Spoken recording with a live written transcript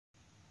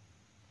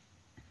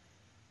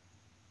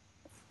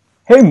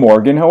Hey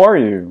Morgan, how are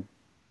you?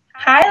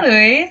 Hi,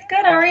 Louise.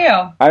 Good. How are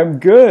you? I'm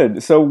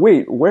good. So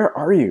wait, where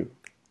are you?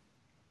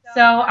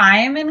 So I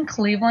am in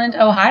Cleveland,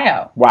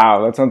 Ohio.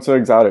 Wow, that sounds so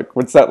exotic.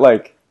 What's that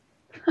like?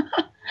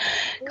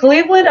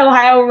 Cleveland,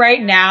 Ohio,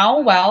 right now.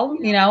 Well,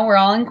 we're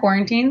all in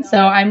quarantine, so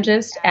I'm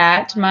just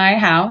at my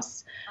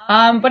house.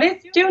 But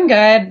it's doing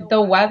good.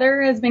 The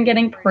weather has been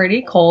getting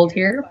pretty cold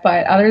here,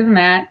 but other than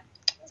that,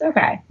 it's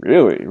okay.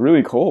 Really,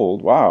 really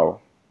cold. Wow.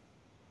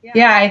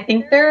 Yeah, I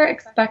think we're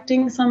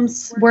expecting some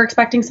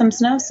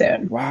snow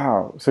soon.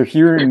 Wow. So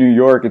here in New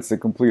York, it's the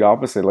complete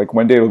opposite. Like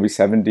one day it'll be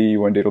 70,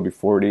 one day it'll be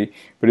 40,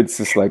 but it's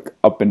just like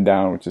up and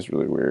down, which is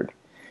really weird.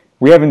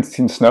 We haven't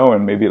seen snow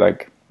in maybe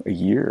like a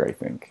year, I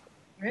think.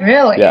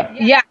 Really? Yeah.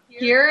 Yeah,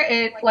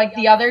 here like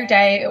the other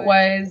day it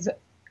was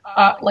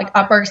like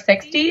upper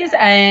 60s,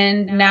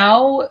 and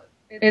now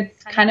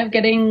it's kind of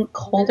getting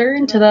colder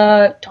into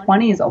the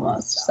 20s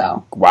almost.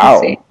 So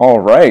we'll see. Wow. All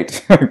right.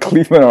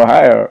 Cleveland,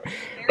 Ohio.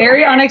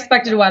 Very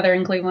unexpected weather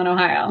in Cleveland,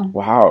 Ohio.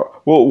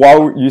 Wow. Well,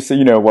 while you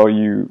say, while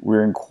you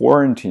were in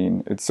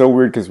quarantine, it's so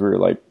weird because we're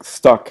like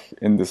stuck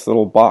in this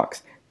little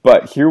box.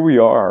 But here we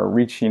are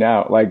reaching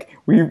out. Like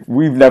we've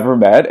never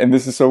met, and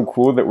this is so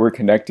cool that we're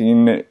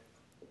connecting,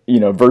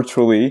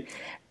 virtually,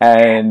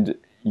 and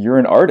you're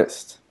an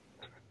artist.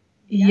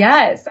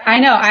 Yes, I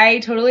know. I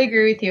totally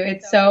agree with you.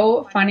 It's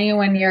so funny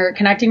when you're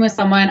connecting with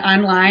someone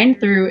online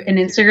through an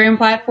Instagram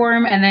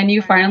platform and then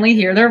you finally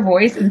hear their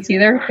voice and see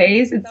their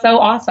face. It's so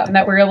awesome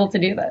that we're able to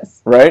do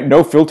this. Right?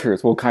 No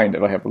filters. Well, kind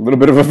of. I have a little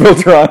bit of a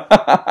filter on.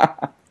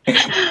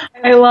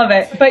 I love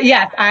it. But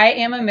yes, I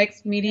am a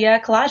mixed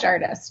media collage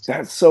artist.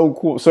 That's so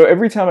cool. So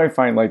every time I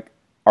find like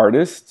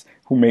artists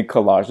who make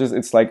collages,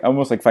 it's like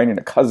almost like finding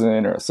a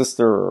cousin or a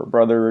sister or a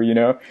brother.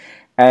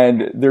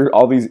 And there are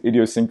all these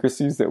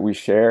idiosyncrasies that we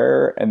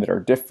share and that are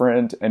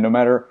different. And no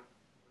matter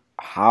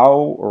how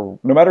or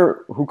no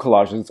matter who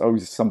collages, it's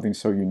always something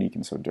so unique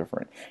and so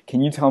different.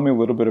 Can you tell me a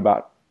little bit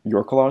about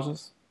your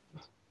collages?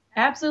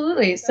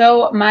 Absolutely.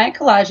 So my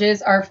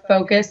collages are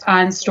focused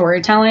on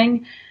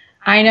storytelling.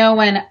 I know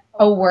when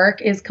a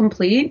work is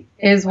complete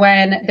is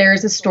when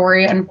there's a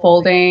story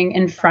unfolding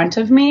in front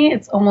of me.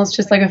 It's almost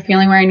just like a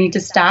feeling where I need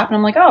to stop and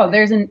I'm like, oh,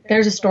 there's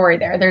a story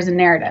there. There's a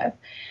narrative.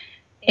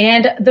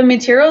 And the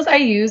materials I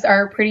use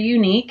are pretty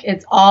unique.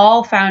 It's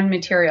all found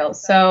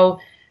materials. So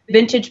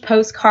vintage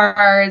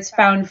postcards,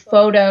 found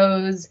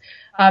photos,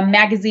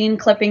 magazine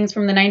clippings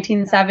from the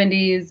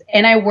 1970s.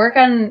 And I work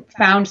on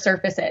found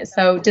surfaces.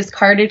 So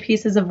discarded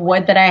pieces of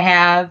wood that I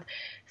have,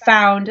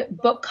 found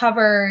book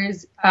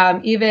covers,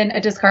 even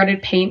a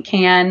discarded paint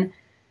can.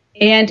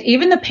 And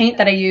even the paint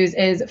that I use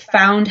is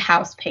found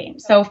house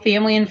paint. So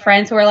family and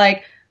friends who are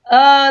like,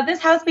 this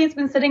house paint's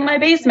been sitting in my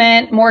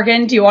basement.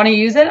 Morgan, do you want to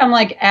use it? I'm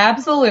like,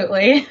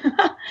 absolutely.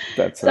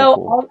 That's so So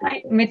cool. all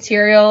my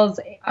materials,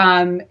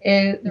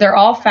 they're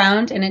all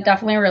found, and it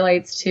definitely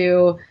relates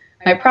to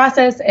my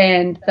process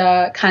and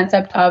the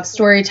concept of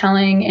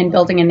storytelling and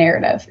building a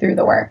narrative through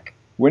the work.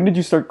 When did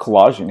you start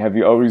collaging? Have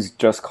you always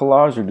just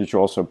collaged or did you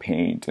also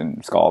paint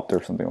and sculpt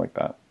or something like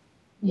that?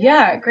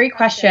 Yeah, great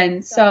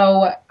question.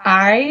 So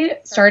I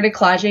started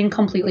collaging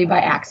completely by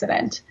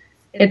accident.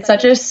 It's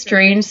such a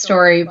strange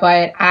story,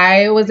 but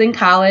I was in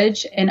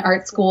college in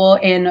art school,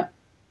 and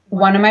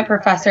one of my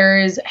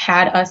professors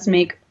had us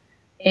make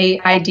a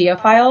idea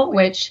file,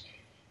 which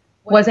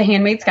was a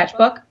handmade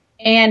sketchbook.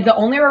 And the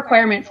only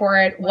requirement for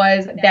it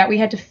was that we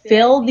had to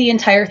fill the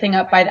entire thing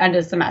up by the end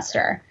of the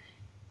semester.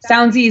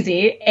 Sounds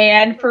easy.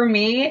 And for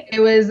me,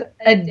 it was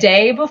a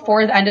day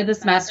before the end of the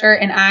semester,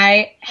 and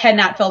I had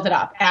not filled it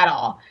up at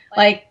all.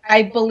 Like,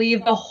 I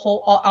believe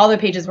all the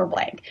pages were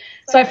blank.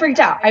 So I freaked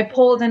out. I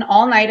pulled an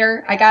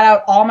all-nighter. I got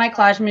out all my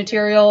collage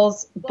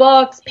materials,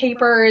 books,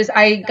 papers.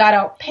 I got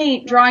out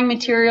paint, drawing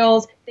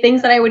materials,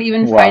 things that I would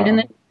even find in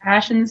Wow. the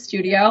trash in the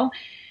studio.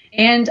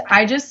 And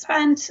I just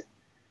spent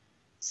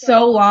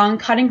so long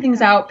cutting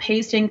things out,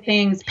 pasting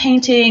things,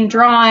 painting,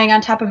 drawing on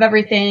top of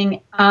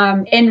everything,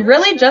 and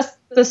really just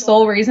the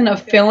sole reason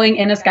of filling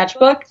in a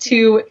sketchbook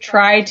to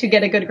try to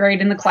get a good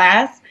grade in the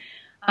class.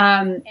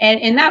 And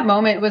in that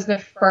moment was the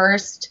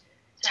first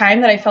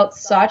time that I felt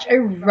such a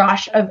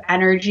rush of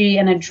energy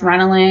and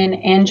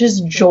adrenaline and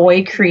just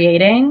joy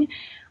creating.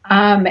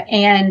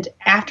 And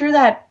after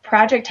that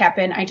project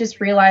happened, I just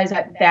realized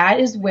that that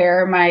is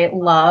where my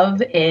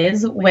love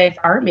is with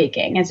art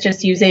making. It's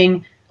just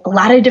using a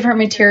lot of different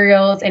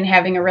materials and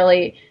having a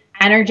really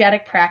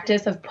energetic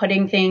practice of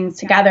putting things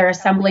together,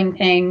 assembling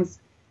things.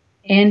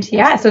 And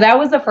yeah, so that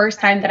was the first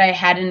time that I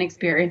had an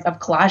experience of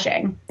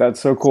collaging That's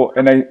so cool.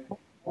 And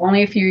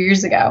only a few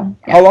years ago.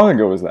 Yeah. how long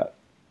ago was that?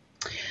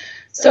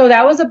 So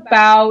that was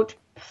about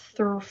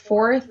 3 or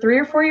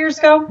 4 years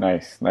ago.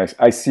 Nice, nice.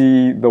 I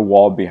see the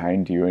wall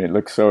behind you and it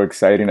looks so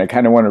exciting. I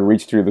kind of want to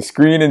reach through the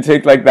screen and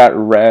take like that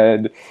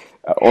red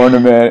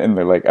ornament and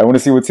they're like, I want to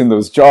see what's in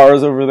those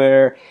jars over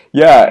there.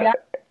 Yeah, Yeah.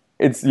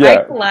 it's, I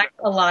yeah, collect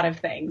a lot of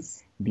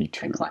things. me I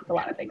too. collect a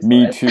lot of things,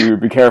 Me Liz. too.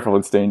 Be careful,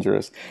 it's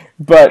dangerous.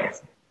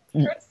 But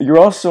you're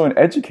also an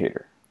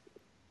educator.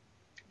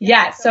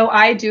 Yeah, so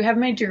I do have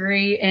my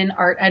degree in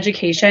art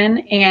education,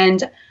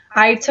 and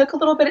I took a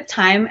little bit of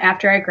time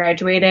after I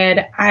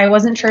graduated. I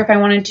wasn't sure if I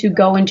wanted to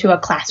go into a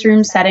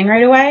classroom setting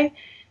right away.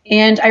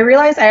 And I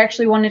realized I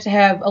actually wanted to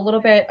have a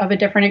little bit of a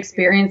different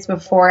experience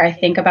before I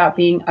think about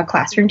being a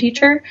classroom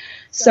teacher.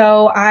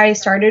 So I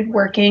started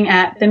working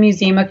at the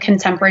Museum of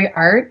Contemporary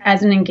Art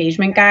as an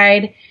engagement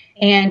guide.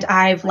 And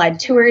I've led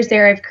tours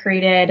there. I've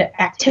created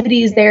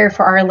activities there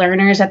for our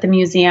learners at the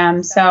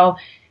museum. So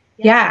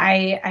yeah,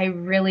 I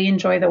really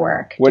enjoy the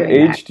work. What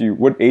age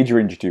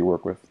range do you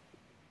work with?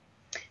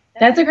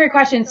 That's a great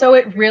question. So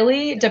it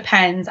really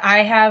depends.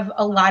 I have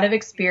a lot of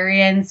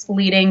experience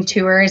leading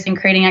tours and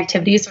creating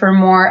activities for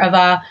more of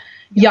a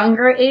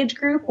younger age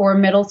group or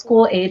middle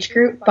school age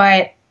group.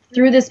 But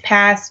through this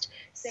past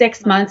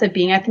 6 months of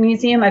being at the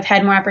museum, I've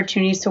had more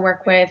opportunities to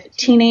work with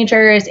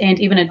teenagers and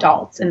even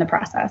adults in the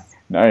process.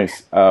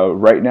 Nice.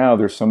 Right now,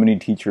 there's so many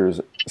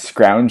teachers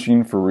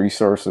scrounging for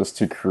resources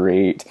to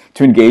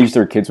engage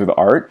their kids with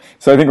art.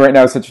 So I think right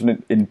now is such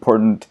an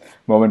important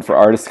moment for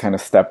artists to kind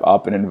of step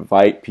up and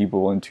invite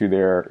people into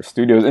their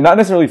studios, and not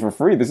necessarily for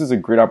free. This is a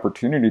great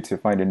opportunity to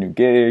find a new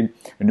gig,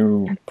 a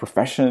new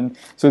profession.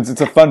 So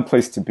it's a fun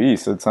place to be.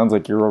 So it sounds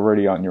like you're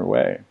already on your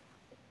way.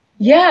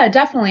 Yeah,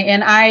 definitely.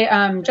 And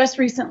I just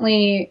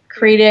recently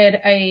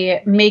created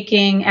a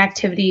making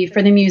activity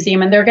for the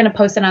museum, and they're going to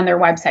post it on their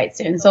website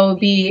soon. So it'll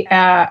be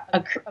a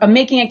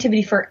making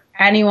activity for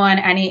anyone,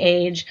 any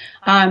age.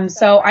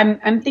 So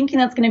I'm thinking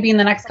that's going to be in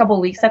the next couple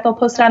of weeks that they'll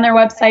post it on their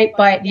website.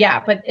 But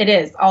yeah, but it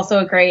is also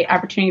a great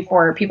opportunity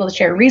for people to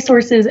share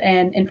resources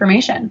and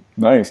information.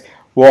 Nice.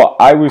 Well,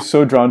 I was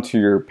so drawn to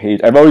your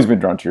page. I've always been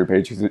drawn to your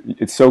page because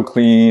it's so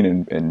clean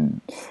and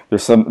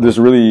there's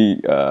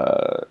really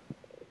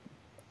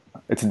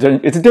it's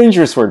a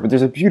dangerous word, but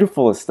there's a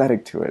beautiful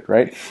aesthetic to it,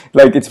 right?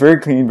 Like it's very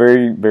clean,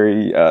 very,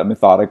 very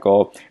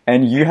methodical.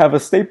 And you have a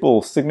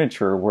staple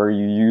signature where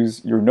you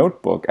use your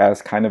notebook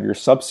as kind of your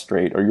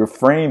substrate or your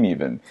frame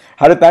even.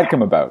 How did that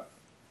come about?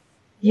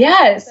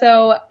 Yeah,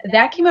 so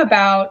that came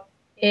about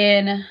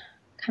in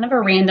kind of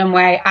a random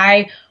way.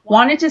 I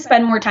wanted to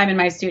spend more time in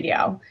my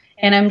studio.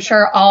 And I'm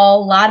sure a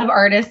lot of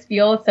artists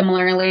feel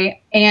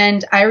similarly.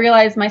 And I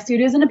realized my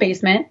studio is in a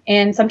basement.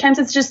 And sometimes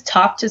it's just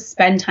tough to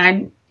spend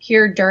time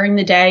here during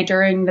the day,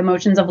 during the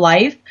motions of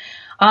life.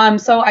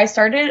 So I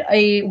started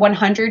a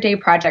 100-day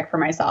project for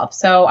myself.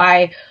 So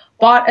I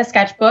bought a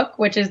sketchbook,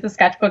 which is the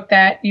sketchbook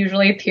that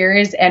usually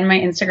appears in my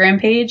Instagram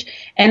page.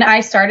 And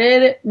I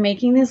started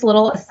making these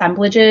little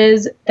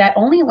assemblages that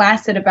only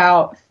lasted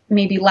about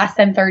maybe less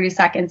than 30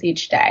 seconds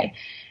each day.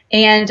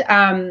 And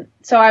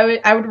so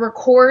I would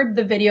record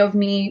the video of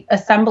me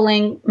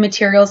assembling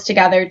materials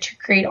together to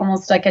create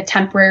almost like a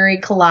temporary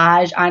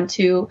collage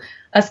onto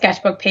a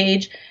sketchbook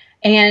page.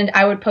 And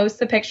I would post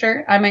the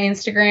picture on my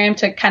Instagram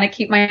to kind of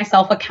keep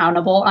myself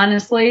accountable,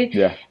 honestly.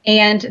 Yeah.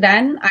 And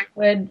then I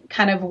would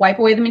kind of wipe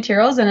away the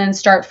materials and then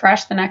start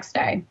fresh the next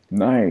day.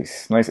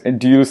 Nice, nice. And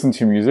do you listen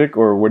to music,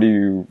 or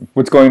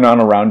what's going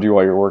on around you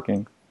while you're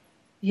working?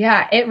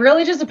 Yeah, it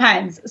really just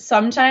depends.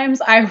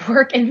 Sometimes I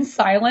work in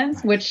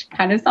silence, which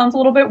kind of sounds a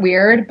little bit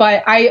weird,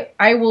 but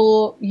I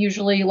will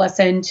usually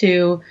listen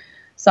to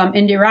some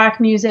indie rock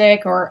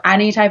music or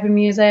any type of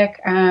music.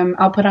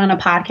 I'll put on a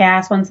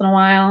podcast once in a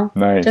while.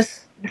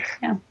 Nice.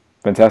 Yeah.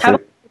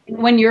 Fantastic.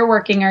 When you're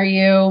working,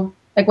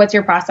 what's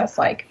your process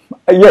like?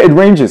 Yeah, it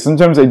ranges.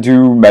 Sometimes I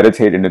do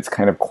meditate and it's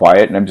kind of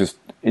quiet and I'm just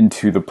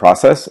into the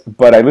process.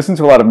 But I listen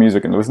to a lot of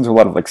music, and I listen to a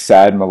lot of like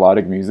sad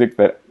melodic music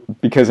that,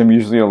 because I'm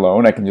usually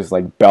alone, I can just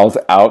like belt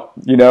out,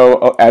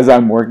 as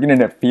I'm working,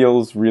 and it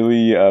feels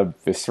really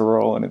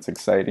visceral and it's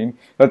exciting.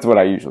 That's what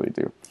I usually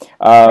do.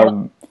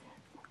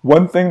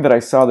 One thing that I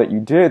saw that you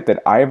did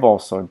that I've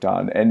also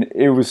done, and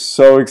it was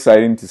so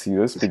exciting to see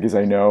this because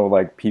I know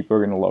like people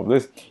are going to love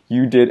this.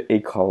 You did a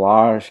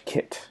collage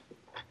kit.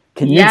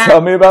 Can you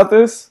tell me about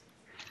this?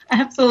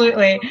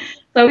 Absolutely.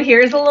 So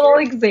here's a little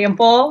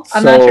example.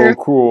 I'm so not sure if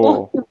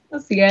cool to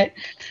see it.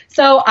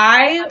 So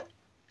I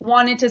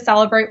wanted to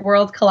celebrate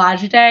World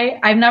Collage Day.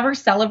 I've never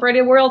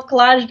celebrated World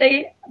Collage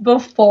Day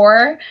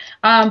before,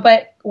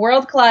 but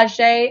World Collage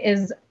Day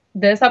is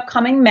this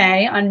upcoming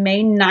May, on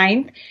May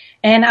 9th.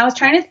 And I was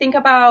trying to think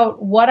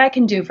about what I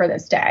can do for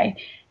this day.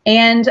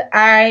 And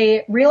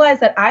I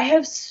realized that I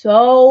have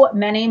so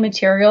many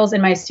materials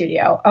in my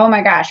studio. Oh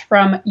my gosh,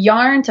 from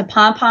yarn to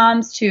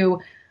pom-poms to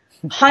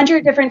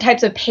 100 different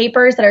types of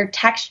papers that are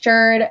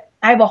textured.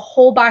 I have a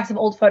whole box of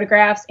old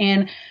photographs,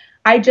 and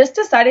I just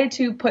decided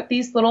to put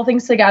these little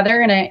things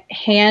together in a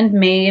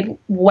handmade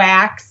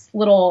wax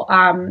little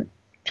kind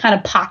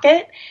of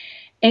pocket.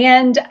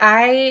 And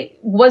I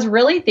was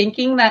really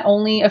thinking that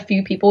only a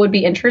few people would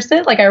be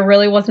interested. Like I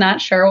really was not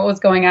sure what was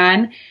going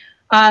on.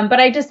 But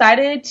I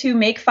decided to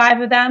make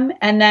 5 of them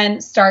and then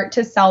start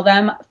to sell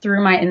them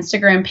through my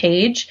Instagram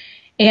page.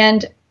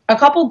 And a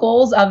couple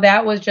goals of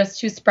that was just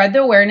to spread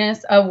the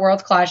awareness of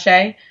World Collage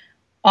Day,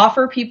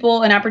 offer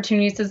people an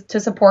opportunity to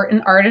support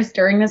an artist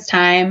during this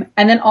time,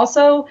 and then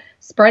also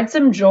spread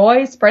some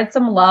joy, spread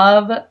some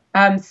love,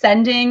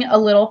 sending a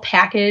little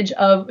package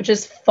of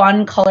just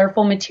fun,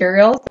 colorful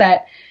materials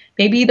that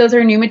maybe those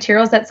are new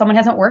materials that someone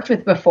hasn't worked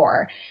with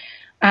before.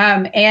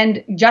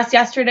 And just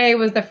yesterday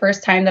was the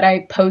first time that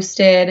I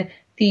posted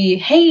the,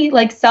 hey,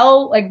 like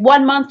sell like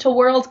 1 month to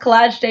World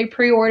Collage Day,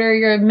 pre-order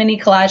your mini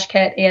collage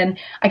kit. And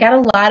I got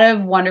a lot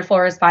of wonderful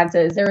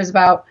responses. There was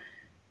about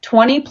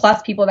 20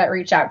 plus people that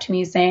reached out to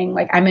me saying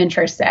like, I'm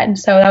interested.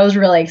 So that was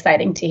really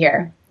exciting to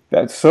hear.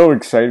 That's so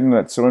exciting.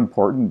 That's so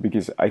important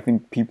because I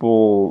think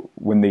people,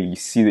 when they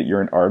see that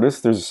you're an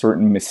artist, there's a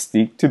certain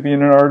mystique to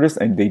being an artist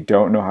and they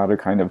don't know how to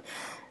kind of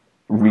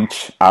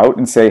reach out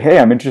and say, hey,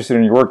 I'm interested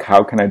in your work.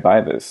 How can I buy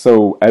this?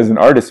 So as an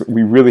artist,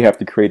 we really have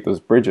to create those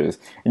bridges.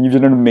 And you've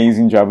done an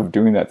amazing job of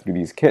doing that through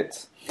these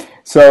kits.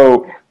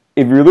 So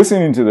if you're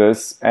listening to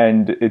this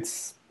and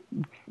it's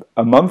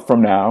a month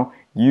from now,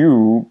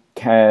 you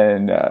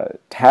can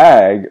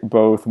tag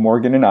both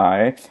Morgan and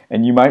I,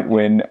 and you might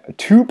win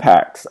 2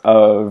 packs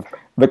of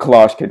the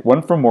collage kit,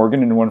 one from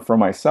Morgan and one from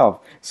myself.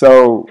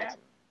 So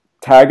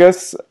tag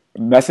us,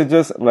 message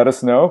us, let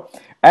us know.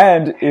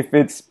 And if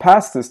it's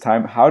past this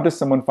time, how does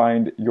someone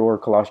find your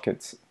collage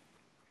kits?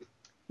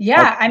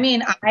 Yeah, I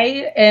mean,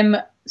 I am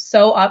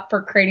so up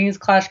for creating these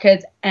collage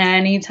kits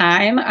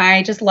anytime.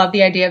 I just love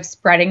the idea of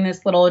spreading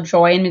this little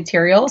joy in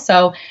material.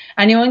 So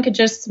anyone could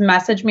just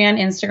message me on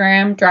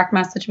Instagram, direct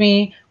message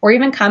me, or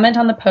even comment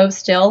on the post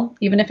still,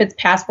 even if it's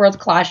past World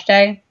Collage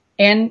Day.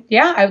 And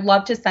yeah, I'd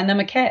love to send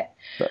them a kit.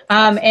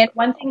 And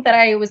one thing that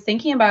I was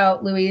thinking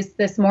about, Luis,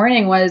 this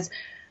morning was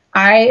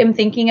I am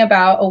thinking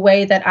about a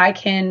way that I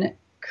can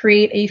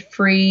create a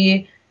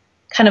free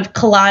kind of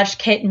collage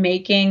kit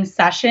making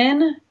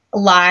session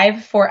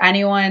live for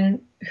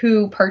anyone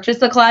who purchased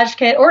the collage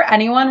kit or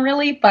anyone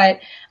really. But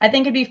I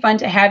think it'd be fun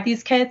to have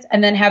these kits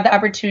and then have the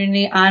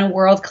opportunity on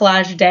World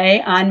Collage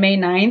Day on May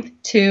 9th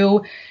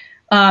to,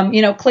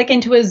 click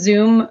into a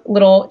Zoom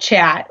little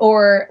chat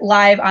or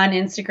live on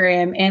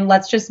Instagram and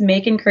let's just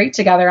make and create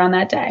together on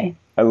that day.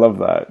 I love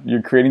that.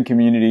 You're creating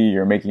community,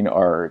 you're making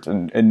art,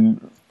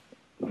 and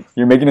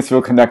you're making us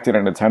feel connected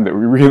at a time that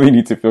we really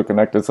need to feel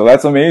connected. So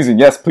that's amazing.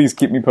 Yes, please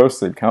keep me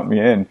posted. Count me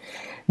in.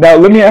 Now,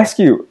 let me ask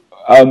you,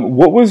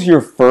 what was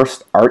your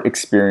first art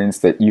experience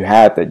that you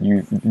had that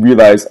you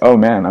realized, oh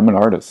man, I'm an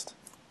artist?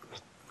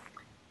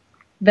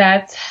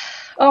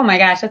 Oh my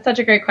gosh, that's such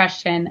a great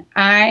question.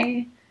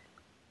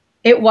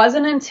 It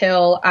wasn't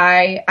until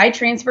I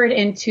transferred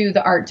into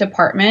the art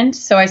department.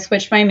 So I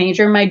switched my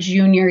major my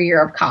junior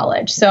year of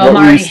college. So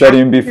what were you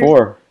studying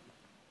before?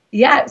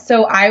 Yeah,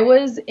 so I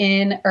was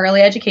in early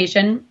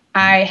education.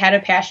 I had a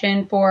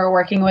passion for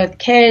working with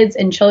kids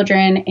and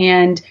children,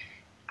 and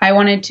I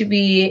wanted to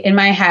be, in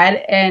my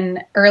head,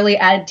 an early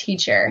ed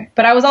teacher.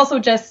 But I was also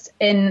just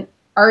an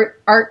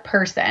art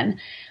person.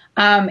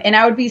 And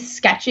I would be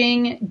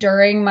sketching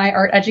during my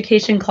art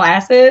education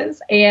classes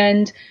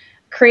and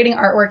creating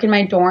artwork in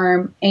my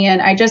dorm.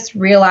 And I just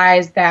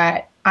realized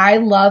that I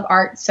love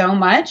art so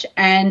much,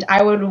 and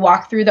I would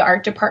walk through the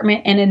art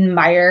department and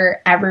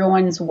admire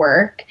everyone's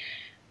work.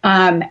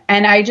 And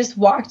I just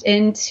walked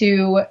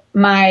into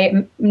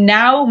my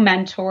now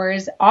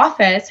mentor's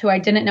office, who I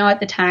didn't know at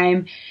the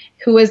time,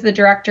 who was the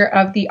director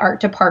of the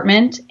art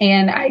department.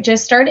 And I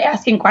just started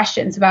asking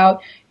questions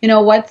about,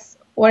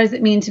 what does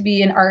it mean to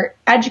be an art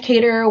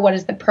educator? What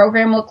does the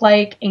program look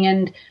like?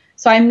 And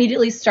so I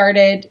immediately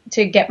started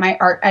to get my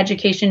art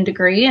education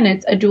degree, and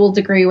it's a dual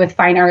degree with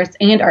fine arts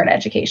and art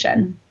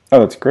education. Oh,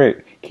 that's great.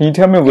 Can you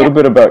tell me a little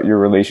bit about your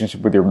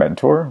relationship with your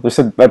mentor?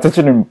 That's such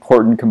an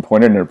important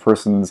component in a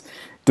person's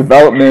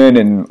development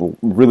and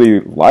really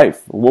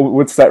life.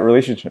 What's that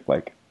relationship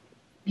like?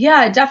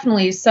 Yeah,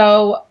 definitely.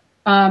 So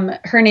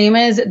her name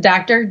is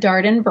Dr.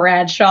 Darden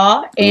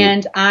Bradshaw,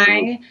 and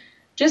I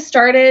just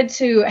started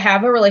to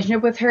have a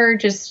relationship with her,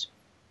 just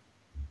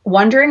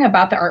wondering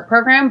about the art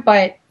program.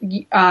 But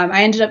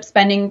I ended up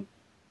spending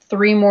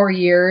 3 more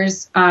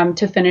years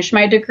to finish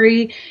my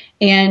degree,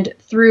 and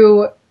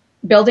through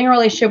building a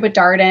relationship with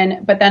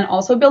Darden, but then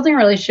also building a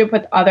relationship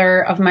with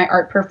other of my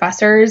art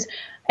professors.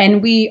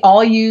 And we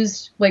all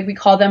used, we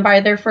call them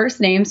by their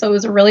first name. So it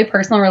was a really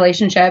personal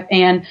relationship.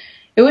 And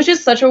it was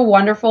just such a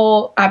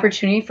wonderful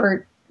opportunity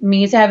for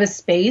me to have a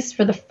space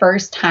for the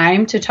first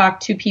time to talk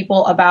to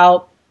people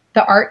about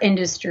the art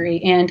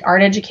industry and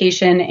art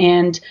education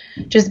and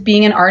just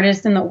being an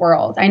artist in the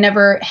world. I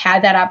never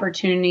had that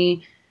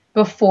opportunity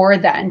before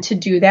then to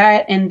do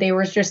that, and they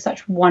were just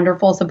such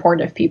wonderful,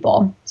 supportive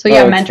people. So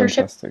yeah,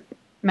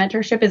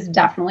 mentorship is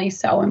definitely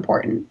so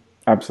important.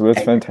 Absolutely,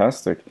 that's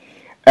fantastic.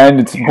 And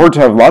it's important to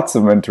have lots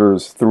of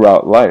mentors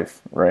throughout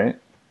life, right?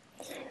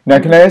 Now,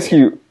 can I ask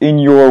you, in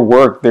your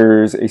work,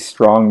 there's a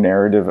strong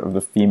narrative of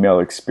the female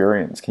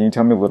experience. Can you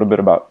tell me a little bit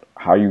about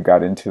how you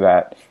got into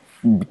that,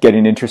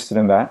 getting interested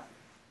in that?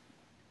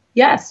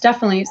 Yes,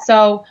 definitely.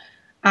 So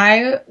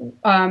I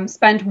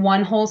spent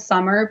one whole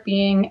summer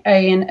being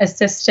an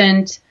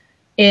assistant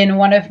in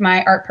one of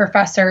my art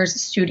professor's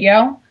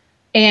studio.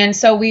 And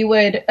so we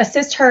would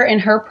assist her in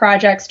her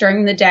projects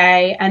during the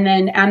day, and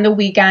then on the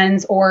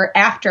weekends or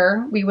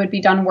after we would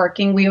be done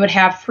working, we would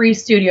have free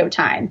studio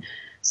time.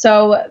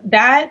 So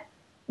that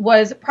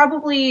was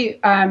probably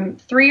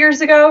 3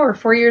 years ago or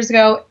 4 years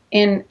ago.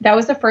 And that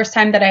was the first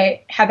time that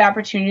I had the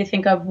opportunity to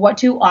think of, what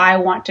do I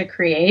want to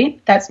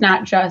create? That's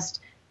not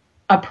just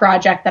a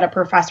project that a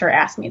professor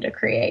asked me to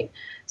create.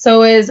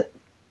 So it was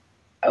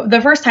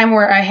the first time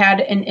where I had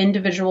an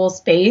individual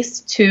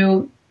space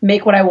to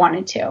make what I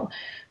wanted to.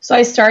 So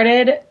I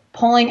started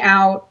pulling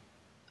out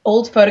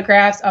old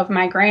photographs of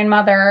my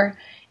grandmother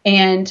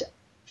and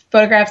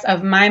photographs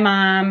of my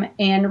mom,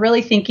 and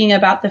really thinking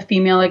about the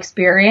female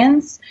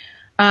experience.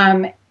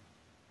 And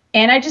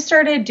I just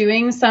started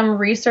doing some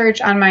research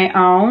on my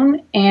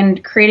own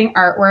and creating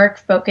artwork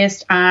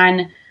focused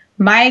on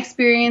my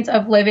experience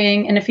of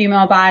living in a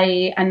female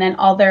body, and then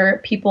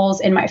other people's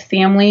in my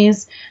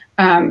family's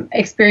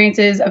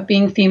experiences of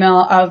being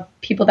female, of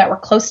people that were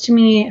close to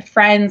me,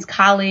 friends,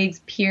 colleagues,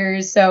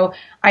 peers. So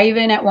I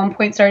even at one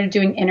point started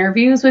doing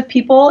interviews with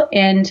people,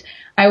 and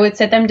I would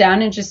sit them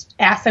down and just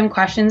ask them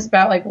questions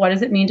about, like, what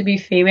does it mean to be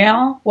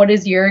female? What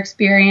is your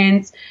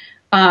experience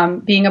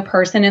being a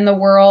person in the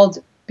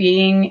world,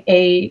 being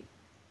a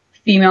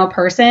female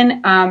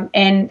person?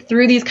 And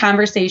through these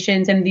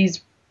conversations and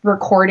these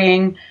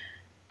recording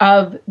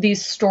of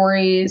these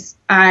stories,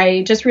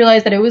 I just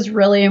realized that it was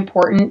really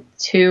important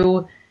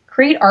to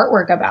create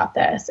artwork about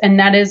this. And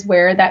that is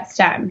where that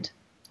stemmed.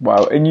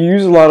 Wow. And you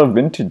use a lot of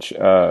vintage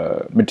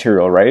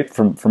material, right?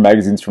 From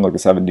magazines from like the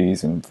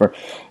 70s. And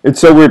it's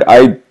so weird.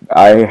 I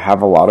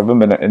have a lot of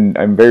them, and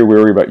I'm very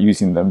wary about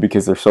using them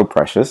because they're so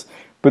precious.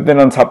 But then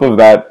on top of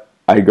that,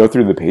 I go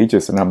through the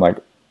pages and I'm like,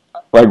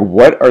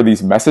 what are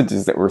these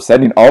messages that we're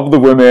sending? All of the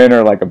women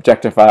are like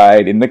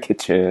objectified in the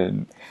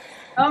kitchen.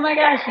 Oh my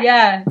gosh,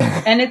 yeah.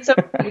 And it's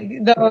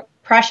the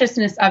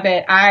preciousness of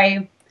it.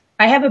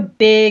 I have a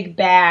big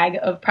bag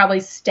of probably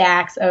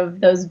stacks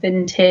of those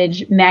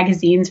vintage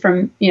magazines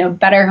from,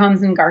 Better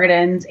Homes and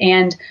Gardens.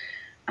 And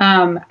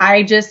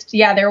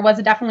there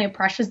was definitely a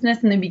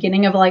preciousness in the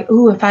beginning of like,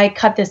 ooh, if I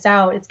cut this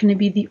out, it's going to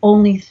be the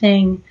only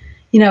thing,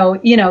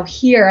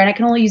 here, and I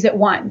can only use it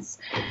once.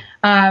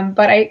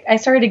 But I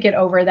started to get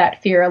over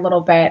that fear a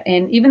little bit,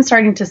 and even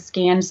starting to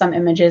scan some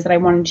images that I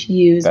wanted to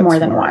use more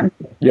than one.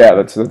 Yeah,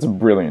 that's a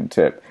brilliant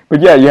tip.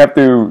 But yeah, you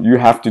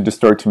have to just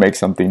start to make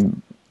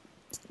something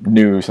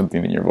new,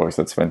 something in your voice.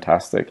 That's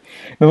fantastic.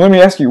 Now let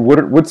me ask you,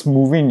 what's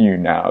moving you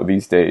now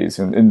these days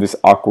in this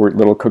awkward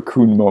little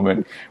cocoon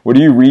moment? What are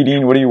you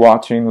reading? What are you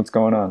watching? What's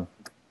going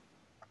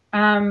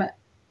on?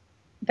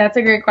 That's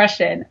a great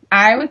question.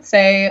 I would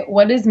say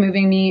what is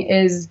moving me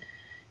is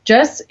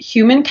just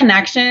human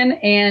connection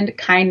and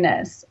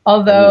kindness.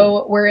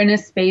 Although we're in a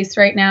space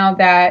right now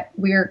that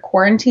we're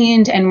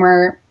quarantined and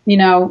we're,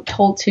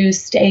 told to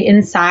stay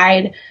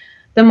inside,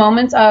 the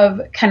moments of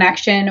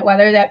connection,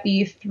 whether that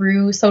be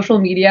through social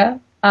media,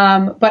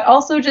 but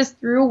also just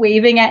through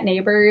waving at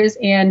neighbors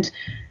and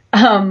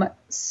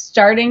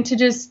starting to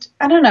just,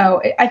 I don't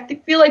know, I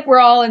feel like we're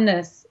all in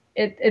this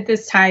at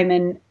this time,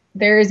 and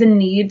there is a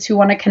need to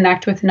want to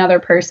connect with another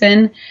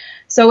person.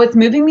 So what's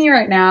moving me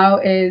right now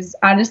is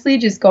honestly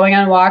just going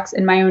on walks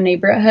in my own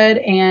neighborhood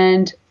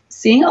and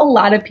seeing a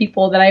lot of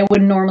people that I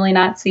would normally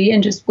not see,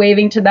 and just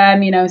waving to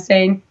them,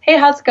 saying, hey,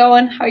 how's it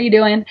going? How are you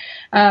doing?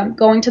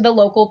 Going to the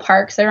local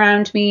parks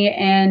around me,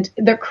 and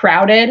they're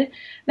crowded,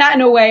 not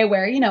in a way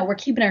where, we're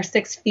keeping our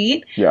 6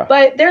 feet,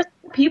 but there's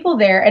people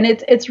there. And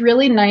it's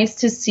really nice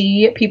to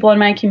see people in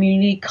my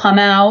community come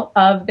out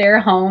of their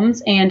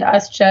homes and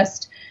us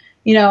just,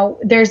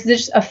 there's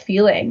just a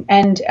feeling.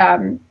 And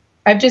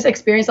I've just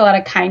experienced a lot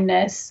of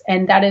kindness,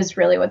 and that is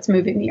really what's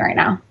moving me right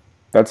now.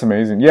 That's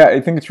amazing. Yeah, I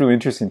think it's really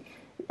interesting.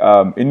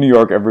 In New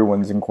York,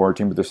 everyone's in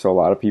quarantine, but there's still a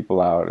lot of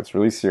people out. It's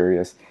really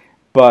serious.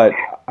 But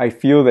I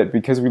feel that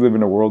because we live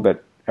in a world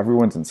that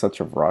everyone's in such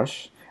a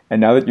rush,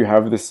 and now that you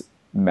have this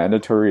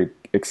mandatory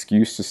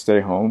excuse to stay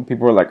home,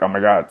 people are like, oh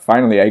my God,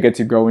 finally, I get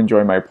to go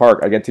enjoy my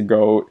park. I get to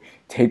go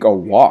take a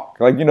walk.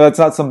 Like, that's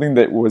not something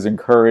that was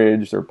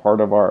encouraged or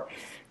part of our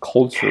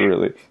culture,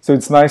 really. So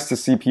it's nice to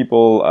see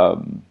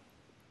people,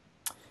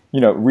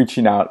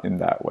 reaching out in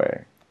that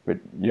way. But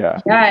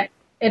yeah. Yeah,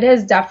 it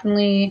has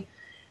definitely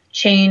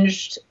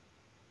changed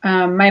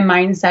my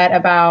mindset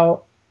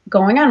about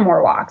going on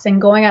more walks and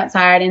going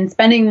outside and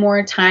spending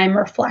more time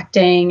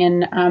reflecting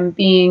and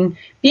being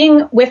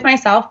with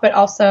myself, but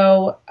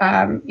also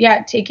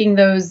taking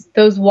those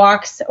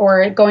walks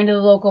or going to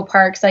the local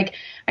parks. Like,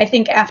 I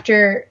think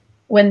after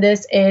when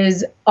this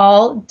is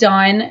all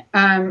done,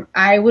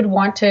 I would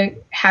want to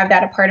have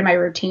that a part of my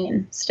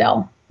routine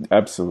still.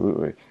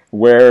 Absolutely.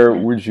 Where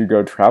would you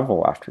go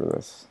travel after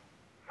this?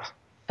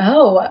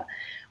 Oh,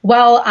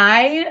 well,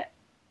 I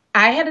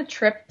had a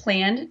trip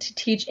planned to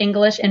teach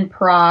English in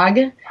Prague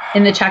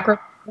in the Czech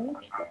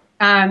Republic,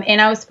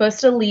 and I was supposed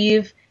to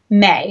leave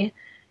in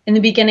the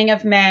beginning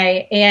of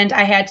May, and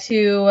I had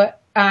to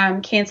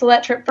cancel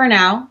that trip for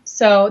now.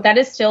 So that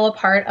is still a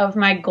part of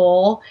my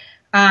goal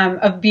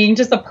of being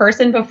just a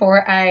person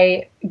before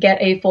I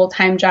get a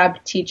full-time job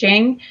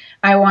teaching.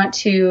 I want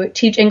to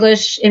teach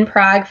English in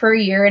Prague for a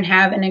year and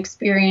have an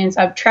experience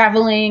of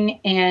traveling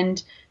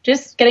and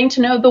just getting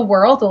to know the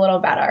world a little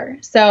better.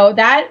 So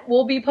that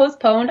will be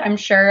postponed. I'm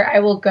sure I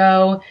will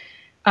go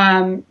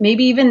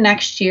maybe even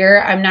next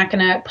year. I'm not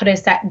going to put a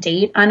set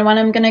date on when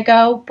I'm going to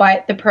go,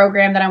 but the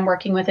program that I'm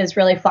working with is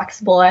really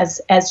flexible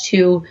as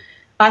to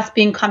us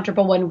being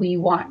comfortable when we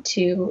want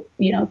to,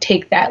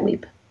 take that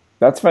leap.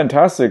 That's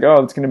fantastic.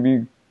 Oh, it's going to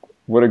be,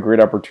 what a great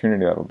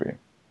opportunity that'll be.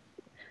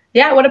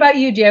 Yeah. What about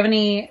you? Do you have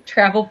any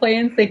travel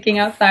plans thinking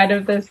outside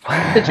of this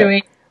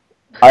situation?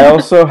 I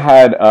also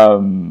had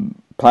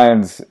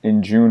plans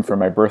in June for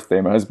my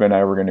birthday. My husband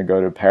and I were going to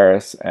go to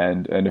Paris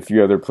and a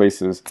few other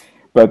places,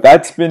 but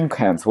that's been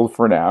canceled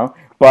for now.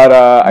 But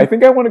I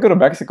think I want to go to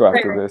Mexico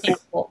after this.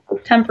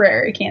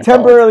 Temporary canceled.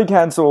 Temporarily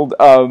canceled.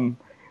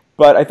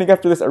 But I think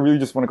after this, I really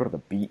just want to go to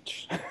the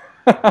beach.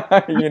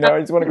 I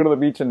just want to go to the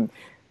beach and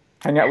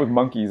hang out with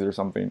monkeys or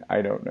something.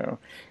 I don't know.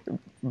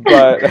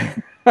 But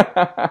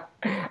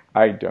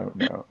I don't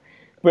know.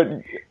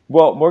 But,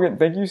 well, Morgan,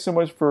 thank you so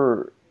much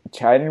for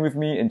chatting with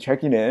me and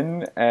checking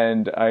in.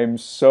 And I'm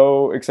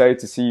so excited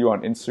to see you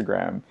on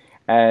Instagram.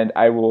 And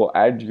I will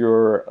add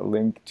your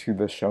link to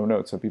the show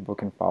notes so people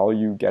can follow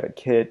you, get a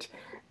kit,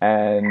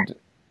 and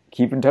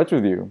keep in touch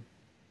with you.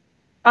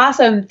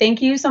 Awesome.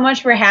 Thank you so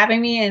much for having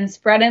me and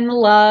spreading the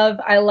love.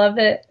 I love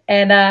it.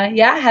 And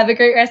yeah, have a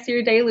great rest of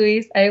your day,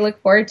 Luis. I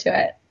look forward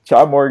to it.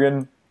 Ciao,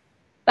 Morgan.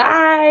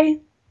 Bye.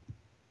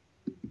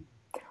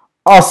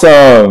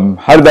 Awesome.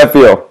 How did that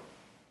feel?